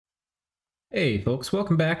Hey folks,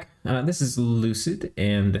 welcome back. This is Lucid,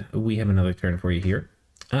 and we have another turn for you here.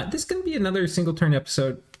 This is going to be another single turn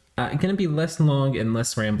episode. Going to be less long and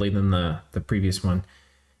less rambly than the previous one.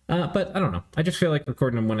 But I don't know. I just feel like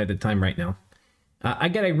recording them one at a time right now. I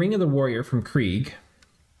got a Ring of the Warrior from Krieg.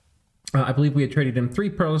 I believe we had traded him 3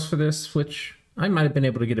 pearls for this, which I might have been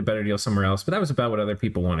able to get a better deal somewhere else, but that was about what other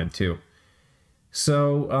people wanted too.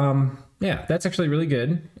 So, yeah, that's actually really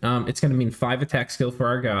good. It's going to mean 5 attack skill for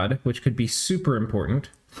our god, which could be super important.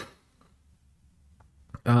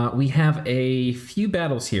 We have a few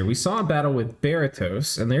battles here. We saw a battle with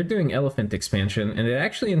Baratos, and they're doing elephant expansion, and it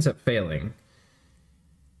actually ends up failing.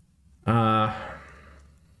 So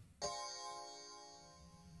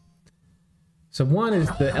one is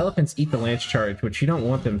the elephants eat the lance charge, which you don't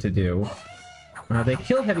want them to do. They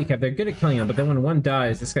kill heavy cap. They're good at killing them, but then when one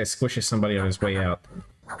dies, this guy squishes somebody on his way out.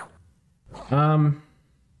 I'm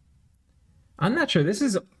not sure.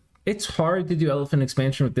 It's hard to do elephant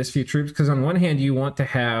expansion with this few troops, because on one hand, you want to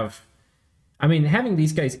have... I mean, having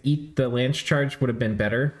these guys eat the lance charge would have been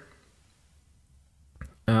better.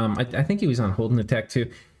 I think he was on hold and attack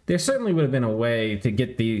too. There certainly would have been a way to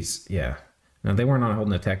get these... Yeah. No, they weren't on hold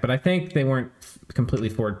and attack, but I think they weren't completely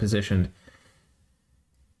forward positioned.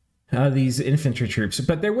 These infantry troops.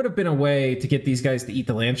 But there would have been a way to get these guys to eat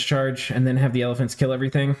the lance charge and then have the elephants kill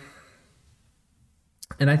everything.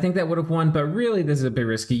 And I think that would have won, but really this is a bit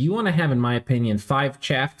risky. You want to have, in my opinion, 5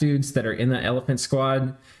 chaff dudes that are in the elephant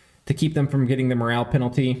squad to keep them from getting the morale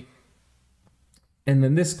penalty. And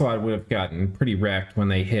then this squad would have gotten pretty wrecked when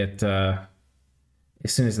they hit, as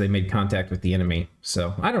soon as they made contact with the enemy.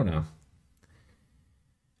 So, I don't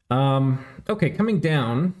know. Okay, coming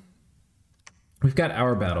down... We've got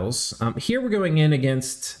our battles. Here we're going in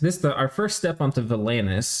against this, our first step onto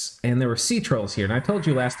Villainous, and there were sea trolls here. And I told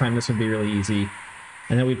you last time this would be really easy,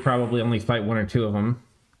 and that we'd probably only fight 1 or 2 of them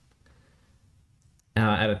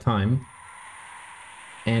at a time.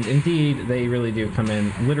 And indeed, they really do come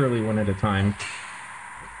in literally 1 at a time.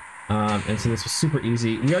 And so this was super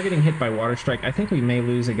easy. We are getting hit by Water Strike. I think we may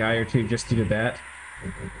lose a guy or 2 just due to that.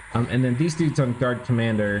 And then these dudes on Guard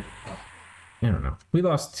Commander, I don't know. We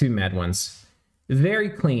lost 2 mad ones. Very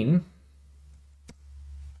clean.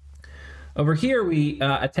 Over here, we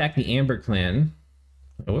attack the Amber Clan.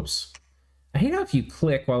 Oh, whoops. I hate how if you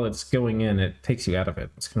click while it's going in, it takes you out of it.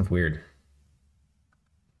 It's kind of weird.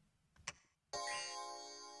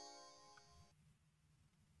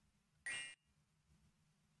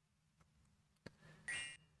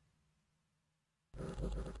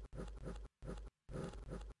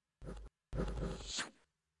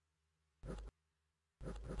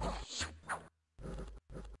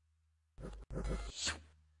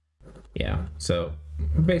 Yeah, so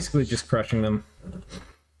we're basically just crushing them.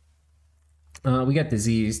 We got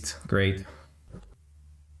diseased. Great.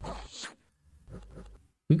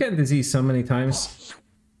 We've gotten diseased so many times.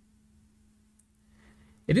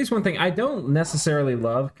 It is one thing. I don't necessarily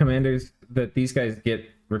love commanders that these guys get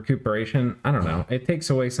recuperation. I don't know. It takes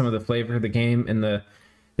away some of the flavor of the game. And the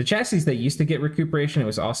chassis that used to get recuperation, it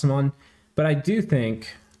was awesome on. But I do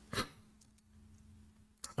think...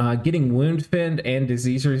 getting wound finned and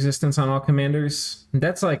disease resistance on all commanders,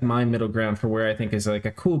 that's like my middle ground for where I think is like a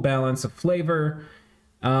cool balance of flavor,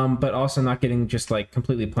 but also not getting just like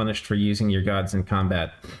completely punished for using your gods in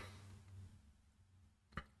combat.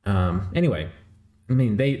 Anyway, I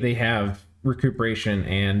mean, they have recuperation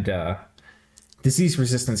and disease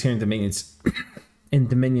resistance here in Dominions, in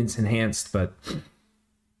Dominions Enhanced, but...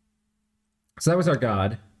 So that was our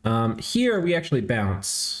god. Here we actually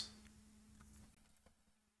bounce.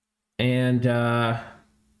 And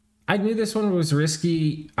I knew this one was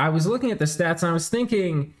risky. I was looking at the stats and I was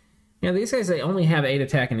thinking, you know, these guys, they only have 8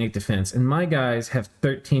 attack and 8 defense. And my guys have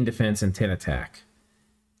 13 defense and 10 attack.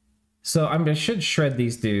 So I should shred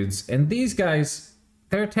these dudes. And these guys,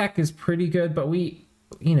 their attack is pretty good, but we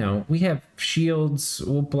have shields.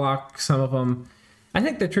 We'll block some of them. I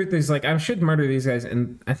think the truth is, like, I should murder these guys.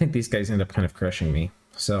 And I think these guys end up kind of crushing me.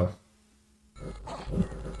 So...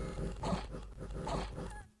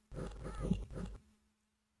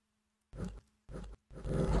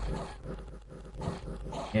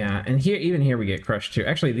 Yeah, and here, even here we get crushed too.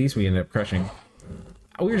 Actually, these we end up crushing.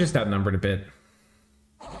 We were just outnumbered a bit.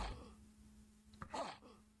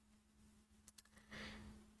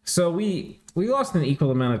 So we lost an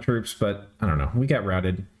equal amount of troops, but I don't know. We got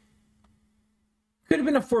routed. Could have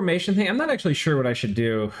been a formation thing. I'm not actually sure what I should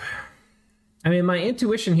do. I mean, my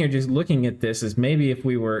intuition here, just looking at this, is maybe if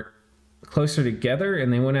we were closer together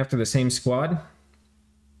and they went after the same squad.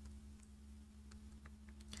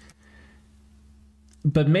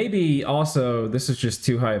 But maybe also this is just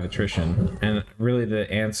too high of attrition, and really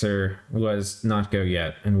the answer was not go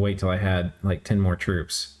yet and wait till I had like 10 more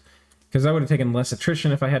troops. Because I would have taken less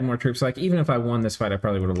attrition if I had more troops. Like, even if I won this fight, I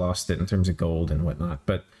probably would have lost it in terms of gold and whatnot.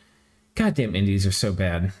 But goddamn Indies are so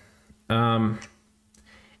bad. And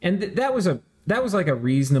that was like a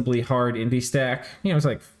reasonably hard indie stack. You know, it was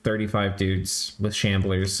like 35 dudes with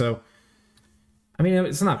shamblers. So, I mean,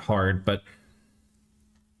 it's not hard, but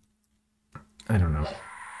I don't know.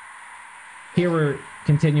 Here we're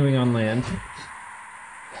continuing on land.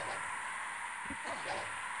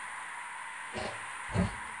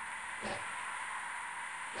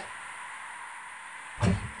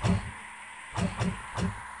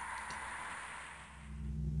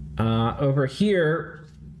 Over here,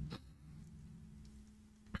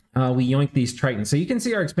 we yoink these Tritons. So you can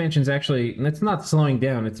see our expansion's actually, it's not slowing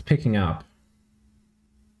down, it's picking up.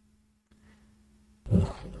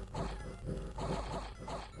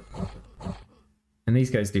 And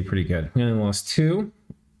these guys do pretty good. We only lost 2.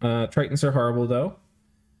 Tritons are horrible, though.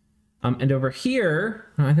 And over here,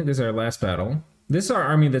 I think this is our last battle. This is our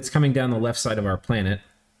army that's coming down the left side of our planet.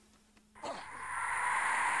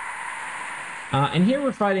 And here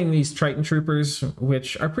we're fighting these Triton troopers,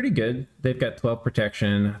 which are pretty good. They've got 12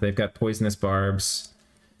 protection. They've got poisonous barbs.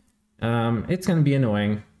 It's going to be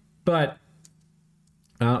annoying, but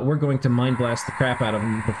we're going to mind blast the crap out of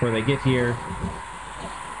them before they get here.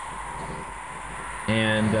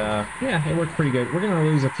 And yeah, it worked pretty good. We're going to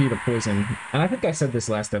lose a few to poison. And I think I said this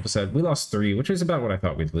last episode. We lost 3, which was about what I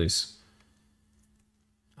thought we'd lose.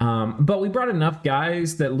 But we brought enough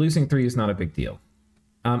guys that losing 3 is not a big deal.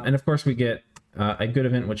 And of course we get a good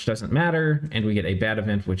event, which doesn't matter, and we get a bad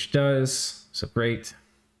event, which does. So great.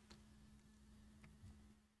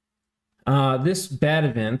 This bad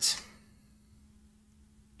event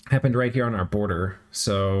happened right here on our border,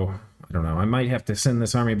 so I don't know. I might have to send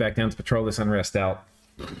this army back down to patrol this unrest out.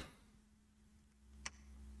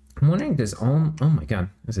 I'm wondering, does oh my god,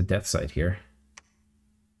 there's a death site here.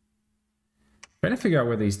 Trying to figure out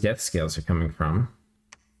where these death scales are coming from.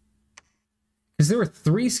 Because there were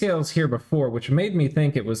 3 scales here before, which made me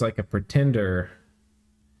think it was like a pretender,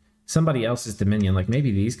 somebody else's dominion. Like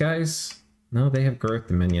maybe these guys? No, they have growth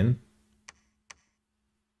dominion.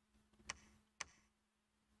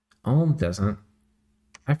 Ulm doesn't.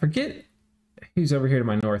 I forget who's over here to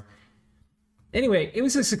my north. Anyway, it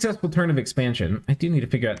was a successful turn of expansion. I do need to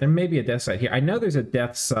figure out, there may be a death site here. I know there's a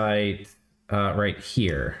death site right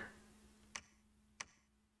here.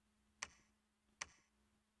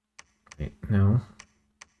 Wait, no.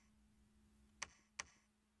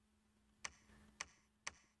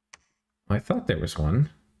 I thought there was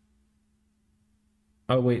one.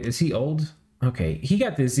 Oh wait, is he old? Okay, he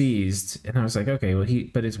got diseased, and I was like, okay, well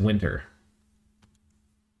but it's winter.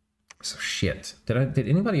 So shit. Did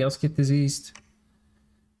anybody else get diseased?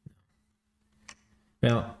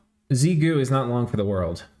 Well, Zigu is not long for the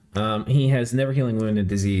world. He has never healing wound and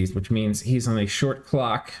disease, which means he's on a short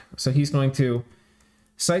clock. So he's going to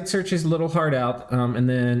site search his little heart out, and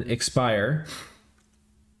then expire.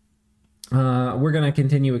 We're going to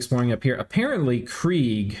continue exploring up here. Apparently,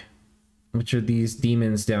 Krieg, which are these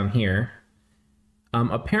demons down here,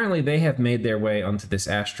 apparently they have made their way onto this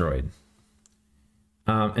asteroid.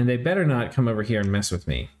 And they better not come over here and mess with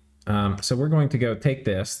me. So we're going to go take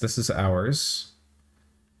this. This is ours.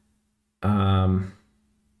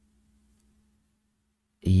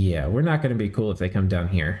 Yeah, we're not going to be cool if they come down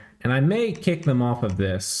here. And I may kick them off of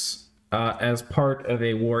this as part of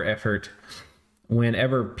a war effort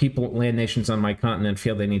whenever land nations on my continent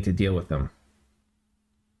feel they need to deal with them.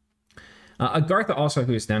 Agartha also,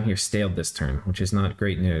 who is down here, staled this turn, which is not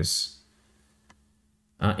great news.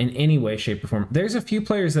 In any way, shape, or form. There's a few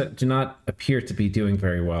players that do not appear to be doing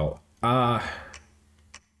very well.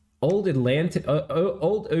 Old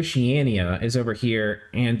Oceania is over here,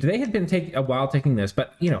 and they had been a while taking this,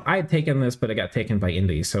 but, you know, I had taken this, but it got taken by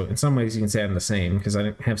Indies, so in some ways you can say I'm the same, because I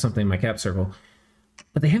didn't have something in my cap circle.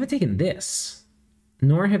 But they haven't taken this,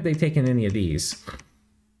 nor have they taken any of these.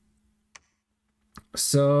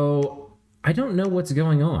 So, I don't know what's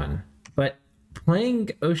going on, but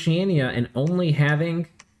playing Oceania and only having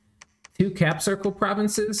 2 cap circle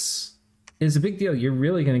provinces is a big deal. You're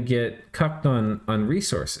really going to get cucked on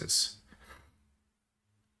resources.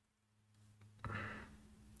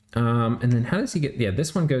 And then how does he get... Yeah,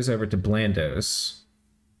 this one goes over to Blandos.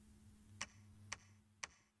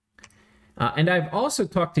 And I've also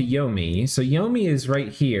talked to Yomi. So Yomi is right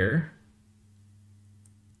here.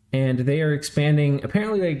 And they are expanding...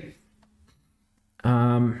 Apparently they...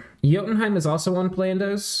 Jotunheim is also on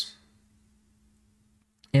Blandos.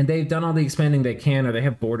 And they've done all the expanding they can, or they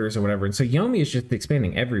have borders or whatever. And so Yomi is just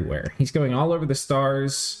expanding everywhere. He's going all over the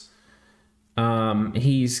stars.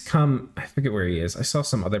 He's come, I forget where he is. I saw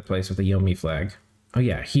some other place with a Yomi flag. Oh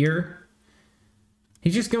yeah, here.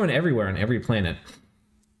 He's just going everywhere on every planet.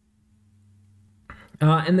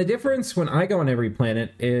 And the difference when I go on every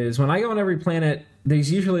planet is when I go on every planet, there's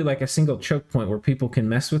usually like a single choke point where people can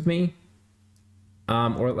mess with me.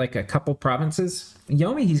 Or like a couple provinces.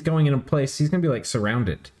 Yomi, he's going in a place, he's going to be like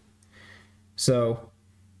surrounded. So,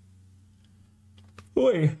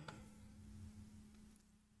 boy.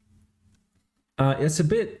 It's a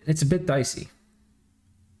bit dicey.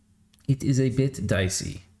 It is a bit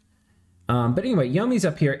dicey. But anyway, Yomi's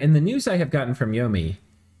up here, and the news I have gotten from Yomi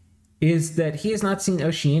is that he has not seen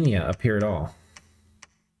Oceania up here at all.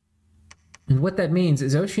 And what that means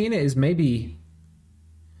is Oceania is maybe...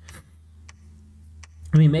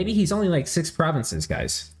 I mean, maybe he's only like 6 provinces,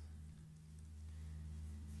 guys.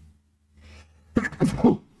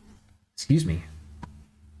 Excuse me.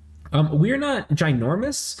 We're not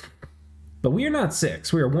ginormous, but we are not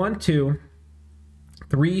 6. We are 1, 2,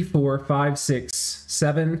 3, 4, 5, 6,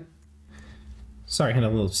 7. Sorry, I had a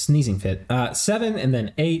little sneezing fit. 7, and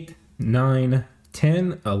then 8, 9,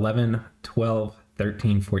 10, 11, 12,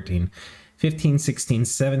 13, 14, 15, 16,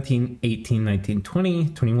 17, 18, 19, 20,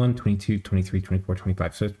 21, 22, 23, 24,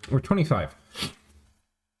 25. So we're 25.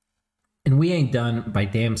 And we ain't done by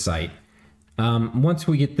damn sight. Once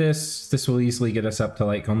we get this will easily get us up to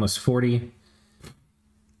like almost 40.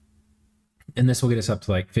 And this will get us up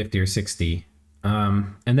to like 50 or 60.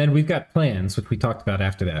 And then we've got plans, which we talked about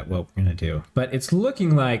after that, what we're going to do. But it's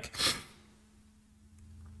looking like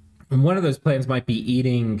one of those plans might be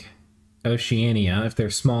eating Oceania if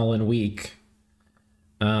they're small and weak.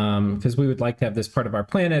 Because we would like to have this part of our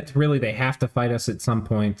planet. Really, they have to fight us at some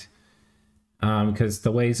point. Because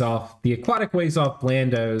the aquatic ways off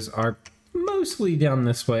Blandos are mostly down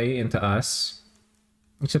this way into us.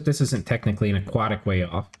 Except this isn't technically an aquatic way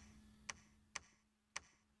off.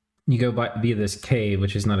 You go via this cave,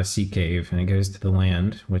 which is not a sea cave, and it goes to the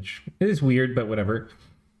land, which is weird, but whatever.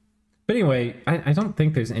 But anyway, I don't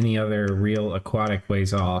think there's any other real aquatic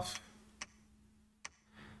ways off.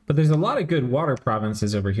 But there's a lot of good water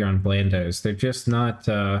provinces over here on Blandos. They're just not...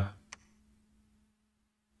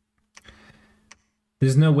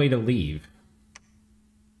 There's no way to leave.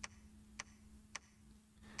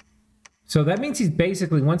 So that means he's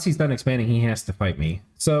basically, once he's done expanding, he has to fight me.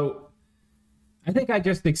 So I think I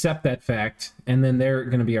just accept that fact, and then they're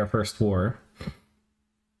going to be our first war.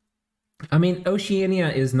 I mean, Oceania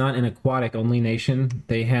is not an aquatic-only nation.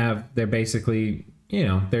 They're basically, you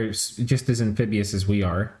know, they're just as amphibious as we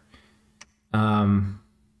are.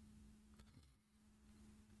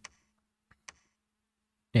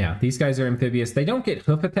 Yeah, these guys are amphibious. They don't get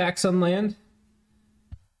hoof attacks on land.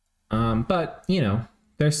 But, you know,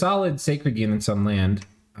 they're solid sacred units on land.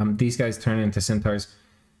 These guys turn into centaurs.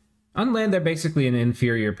 On land, they're basically an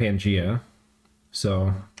inferior Pangea.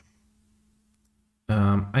 So,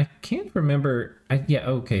 I can't remember. Yeah,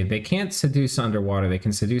 okay. They can't seduce underwater. They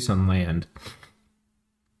can seduce on land.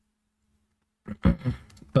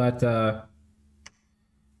 But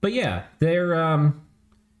yeah, they're,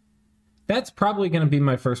 that's probably going to be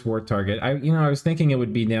my first war target. I was thinking it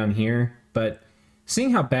would be down here, but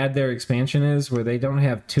seeing how bad their expansion is, where they don't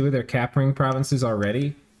have 2 of their cap ring provinces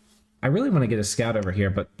already, I really want to get a scout over here,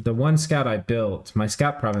 but the one scout I built, my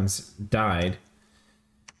scout province died.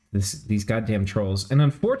 These goddamn trolls. And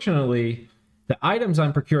unfortunately, the items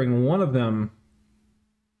I'm procuring, one of them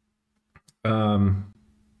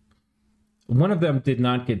did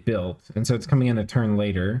not get built, and so it's coming in a turn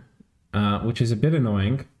later, which is a bit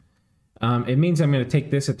annoying. It means I'm going to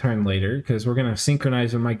take this a turn later, because we're going to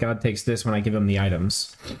synchronize when my god takes this when I give him the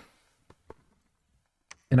items.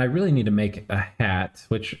 And I really need to make a hat,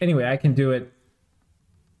 which, anyway, I can do it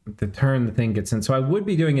the turn the thing gets in. So I would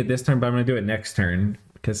be doing it this turn, but I'm going to do it next turn,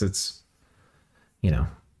 because it's, you know,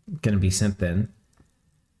 going to be sent then.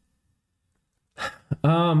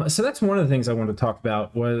 So that's one of the things I wanted to talk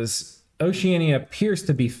about, was Oceania appears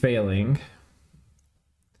to be failing.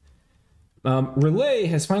 Rlyeh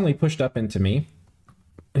has finally pushed up into me.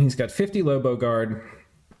 And he's got 50 Lobo Guard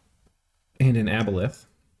and an Aboleth.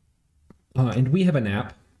 And we have a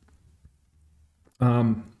nap.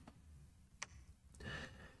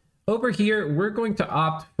 Over here, we're going to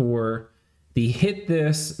opt for the hit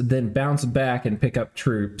this, then bounce back and pick up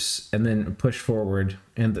troops, and then push forward.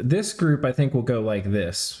 And this group, I think, will go like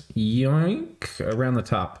this. Yoink! Around the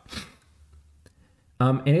top.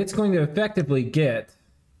 And it's going to effectively get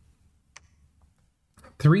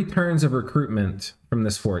 3 turns of recruitment from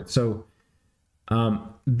this fort. So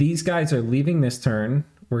these guys are leaving this turn.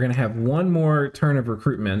 we're going to have one more turn of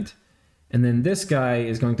recruitment, and then this guy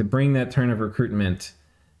is going to bring that turn of recruitment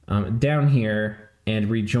down here and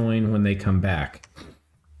rejoin when they come back.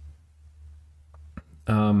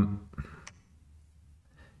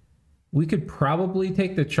 We could probably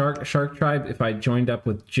take the shark tribe if I joined up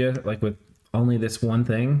with just like with only this one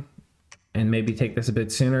thing, and maybe take this a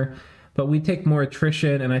bit sooner. But we take more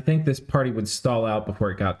attrition, and I think this party would stall out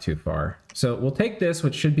before it got too far. So we'll take this,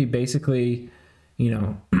 which should be basically,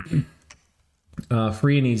 you know,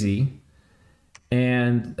 free and easy.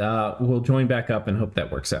 And we'll join back up and hope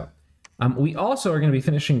that works out. We also are going to be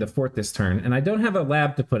finishing the fort this turn, and I don't have a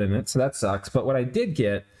lab to put in it, so that sucks. But what I did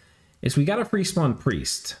get is we got a free spawn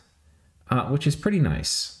priest, which is pretty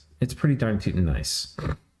nice. It's pretty darn tootin' nice.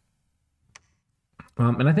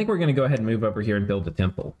 And I think we're going to go ahead and move over here and build a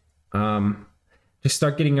temple. Just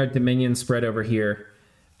start getting our dominion spread over here.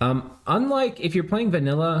 Unlike if you're playing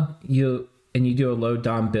vanilla, you do a low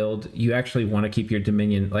dom build, you actually want to keep your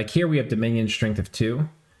dominion. Like here we have dominion strength of 2.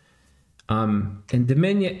 And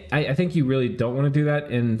dominion, I think you really don't want to do that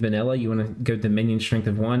in vanilla. You want to go dominion strength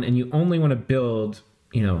of 1, and you only want to build,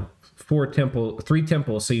 you know, 3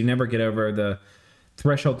 temples, so you never get over the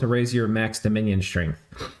threshold to raise your max dominion strength.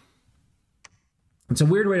 It's a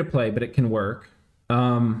weird way to play, but it can work.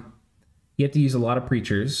 You have to use a lot of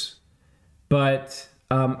preachers, but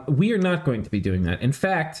we are not going to be doing that. In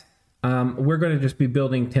fact, we're going to just be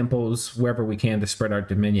building temples wherever we can to spread our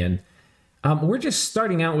dominion. We're just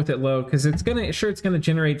starting out with it low because it's going to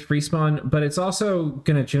generate free spawn, but it's also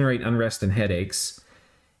going to generate unrest and headaches.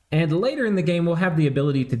 And later in the game, we'll have the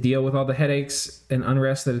ability to deal with all the headaches and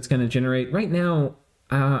unrest that it's going to generate. Right now,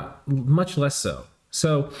 much less so.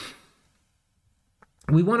 So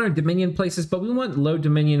we want our dominion places, but we want low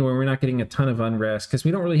dominion where we're not getting a ton of unrest because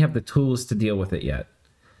we don't really have the tools to deal with it yet.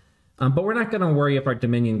 But we're not going to worry if our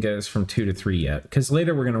dominion goes from 2 to 3 yet, because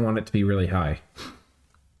later we're going to want it to be really high.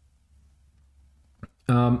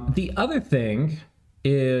 The other thing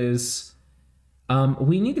is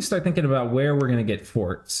we need to start thinking about where we're going to get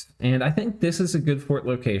forts. And I think this is a good fort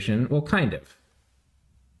location. Well, kind of.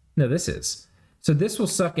 No, this is. So this will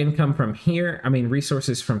suck income from here. I mean,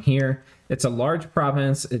 resources from here. It's a large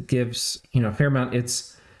province. It gives, you know, a fair amount.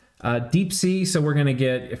 It's deep sea. So we're going to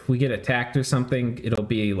get, if we get attacked or something, it'll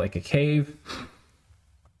be like a cave.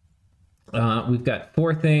 We've got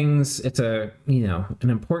 4 things. It's a, you know, an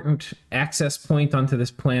important access point onto this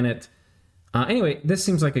planet. Anyway, this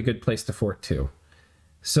seems like a good place to fort too.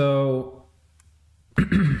 So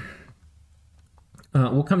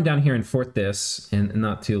we'll come down here and fort this in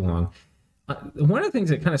not too long. One of the things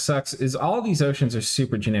that kind of sucks is all these oceans are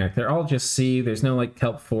super generic. They're all just sea. There's no like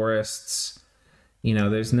kelp forests. You know,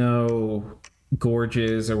 there's no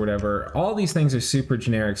gorges or whatever. All these things are super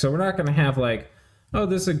generic. So we're not going to have like, oh,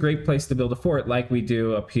 this is a great place to build a fort like we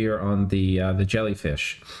do up here on the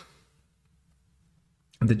jellyfish.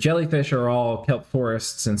 The jellyfish are all kelp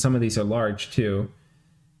forests, and some of these are large too.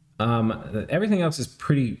 Everything else is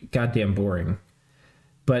pretty goddamn boring.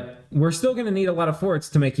 But we're still going to need a lot of forts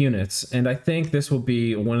to make units, and I think this will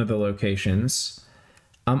be one of the locations.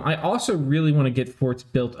 I also really want to get forts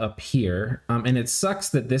built up here, and it sucks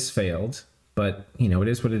that this failed, but, you know, it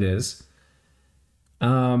is what it is.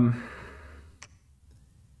 Yeah,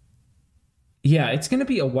 it's going to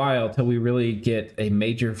be a while till we really get a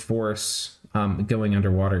major force going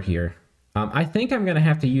underwater here. I think I'm going to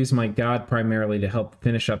have to use my god primarily to help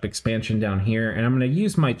finish up expansion down here, and I'm going to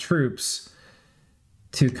use my troops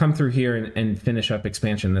to come through here and finish up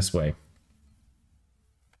expansion this way.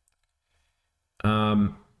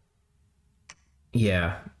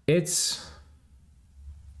 Yeah, it's...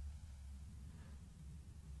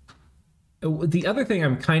 The other thing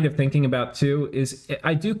I'm kind of thinking about too is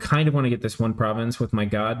I do kind of want to get this one province with my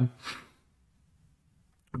god.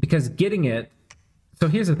 Because getting it... So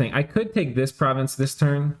here's the thing. I could take this province this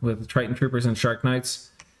turn with Triton Troopers and Shark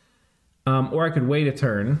Knights. Or I could wait a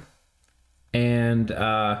turn. And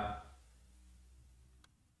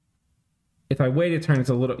if I wait a turn, it's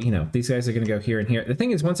a little, you know, these guys are going to go here and here. The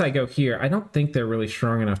thing is, once I go here, I don't think they're really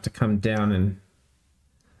strong enough to come down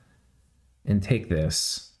and take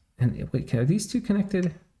this. And wait, are these two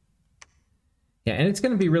connected? Yeah, and it's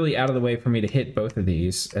going to be really out of the way for me to hit both of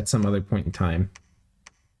these at some other point in time.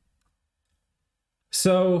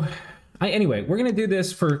 So, anyway, we're going to do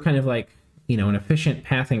this for kind of like, you know, an efficient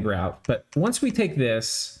pathing route. But once we take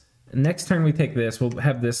this... Next turn we take this, we'll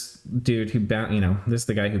have this dude who bounced, you know, this is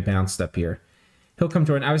the guy who bounced up here. He'll come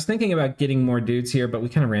join. I was thinking about getting more dudes here, but we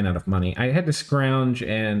kind of ran out of money. I had to scrounge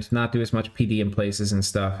and not do as much PD in places and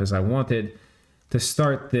stuff as I wanted to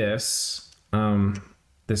start this,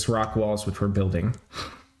 this rock walls, which we're building.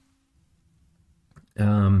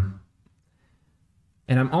 And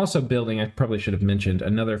I'm also building, I probably should have mentioned,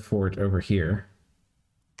 another fort over here.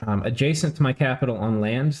 Adjacent to my capital on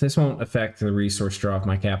land. This won't affect the resource draw of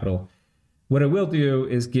my capital. What it will do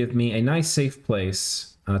is give me a nice safe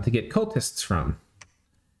place to get cultists from.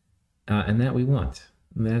 And that we want.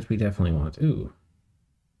 That we definitely want. Ooh.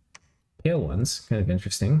 Pale ones. Kind of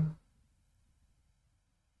interesting.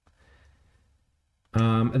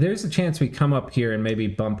 There's a chance we come up here and maybe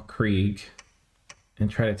bump Krieg and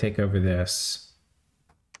try to take over this.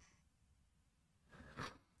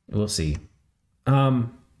 We'll see.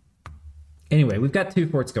 Anyway, we've got 2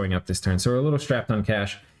 forts going up this turn, so we're a little strapped on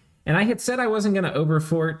cash. And I had said I wasn't going to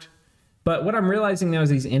overfort, but what I'm realizing now is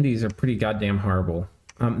these indies are pretty goddamn horrible.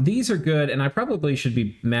 These are good, and I probably should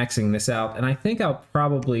be maxing this out, and I think I'll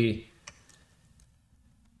probably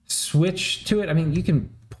switch to it. I mean, you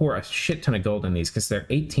can pour a shit ton of gold in these because they're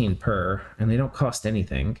 18 per, and they don't cost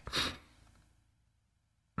anything.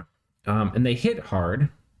 And they hit hard,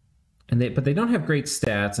 but they don't have great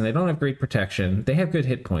stats, and they don't have great protection. They have good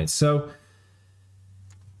hit points, so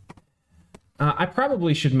I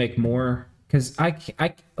probably should make more, because I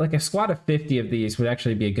like a squad of 50 of these would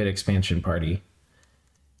actually be a good expansion party.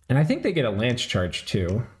 And I think they get a lance charge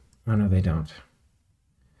too. Oh no, they don't.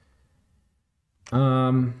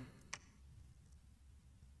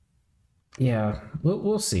 Yeah,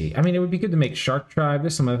 we'll see. I mean, it would be good to make Shark Tribe.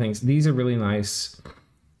 There's some other things. These are really nice.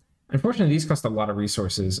 Unfortunately, these cost a lot of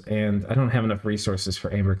resources, and I don't have enough resources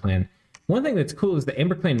for Amber Clan. One thing that's cool is the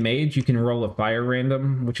Amber Clan Mage, you can roll a fire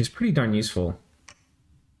random, which is pretty darn useful.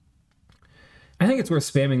 I think it's worth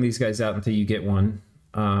spamming these guys out until you get 1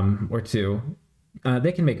 or 2.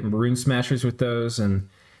 They can make Rune Smashers with those, and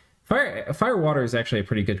Fire Water is actually a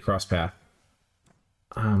pretty good cross path.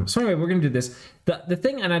 So anyway, we're going to do this. The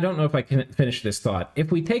thing, and I don't know if I can finish this thought,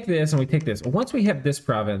 if we take this and we take this, once we have this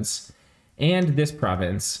province and this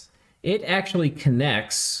province, it actually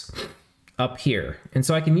connects up here. And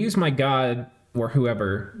so I can use my god or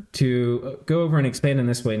whoever to go over and expand in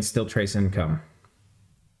this way and still trace income.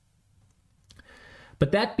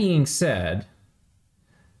 But that being said,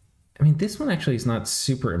 I mean, this one actually is not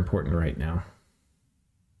super important right now.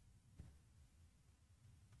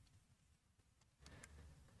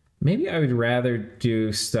 Maybe I would rather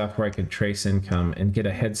do stuff where I could trace income and get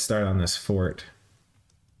a head start on this fort.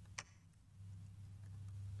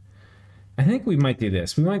 I think we might do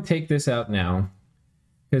this. We might take this out now,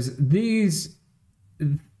 because these,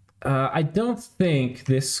 I don't think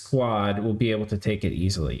this squad will be able to take it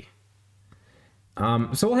easily.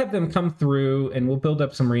 So we'll have them come through, and we'll build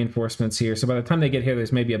up some reinforcements here. So by the time they get here,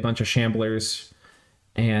 there's maybe a bunch of shamblers,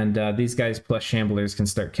 and these guys plus shamblers can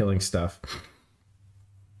start killing stuff.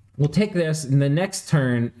 We'll take this, and the next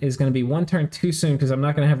turn is going to be 1 turn too soon, because I'm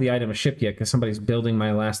not going to have the item shipped yet, because somebody's building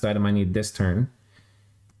my last item I need this turn.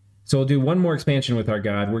 So we'll do 1 more expansion with our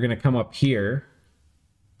god. We're going to come up here,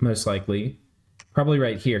 most likely. Probably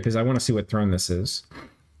right here, because I want to see what throne this is.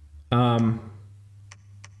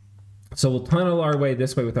 So we'll tunnel our way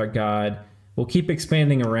this way with our god. We'll keep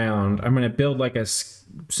expanding around. I'm going to build like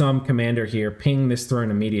some commander here, ping this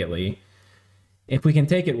throne immediately. If we can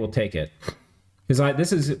take it, we'll take it. Because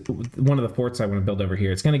this is one of the forts I want to build over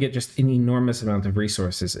here. It's going to get just an enormous amount of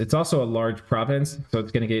resources. It's also a large province, so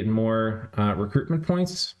it's going to get more recruitment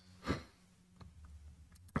points.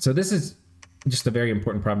 So this is just a very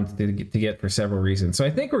important province to get for several reasons. So I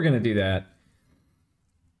think we're going to do that.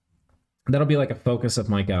 That'll be like a focus of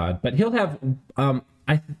my god. But he'll have...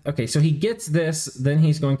 okay, so he gets this, then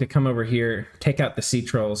he's going to come over here, take out the sea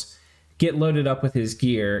trolls, get loaded up with his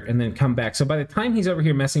gear, and then come back. So by the time he's over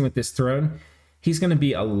here messing with this throne, he's going to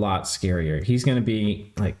be a lot scarier. He's going to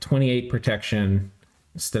be like 28 protection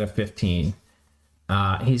instead of 15.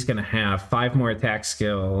 He's going to have 5 more attack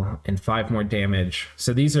skill and 5 more damage.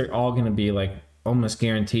 So these are all going to be like almost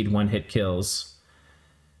guaranteed 1-hit kills.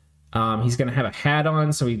 He's going to have a hat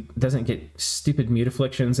on so he doesn't get stupid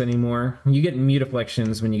mutaflictions anymore. You get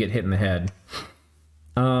mutaflictions when you get hit in the head.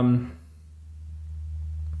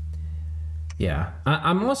 Yeah.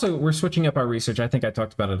 We're switching up our research. I think I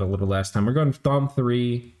talked about it a little last time. We're going Thumb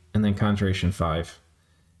 3 and then Conjuration 5.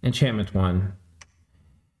 Enchantment 1.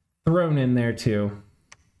 Thrown in there too.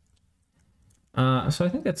 So I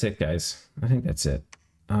think that's it, guys. I think that's it.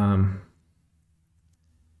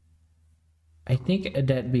 I think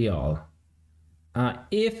that'd be all.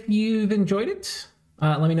 If you've enjoyed it,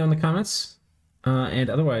 let me know in the comments.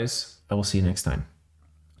 And otherwise, I will see you next time.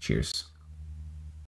 Cheers.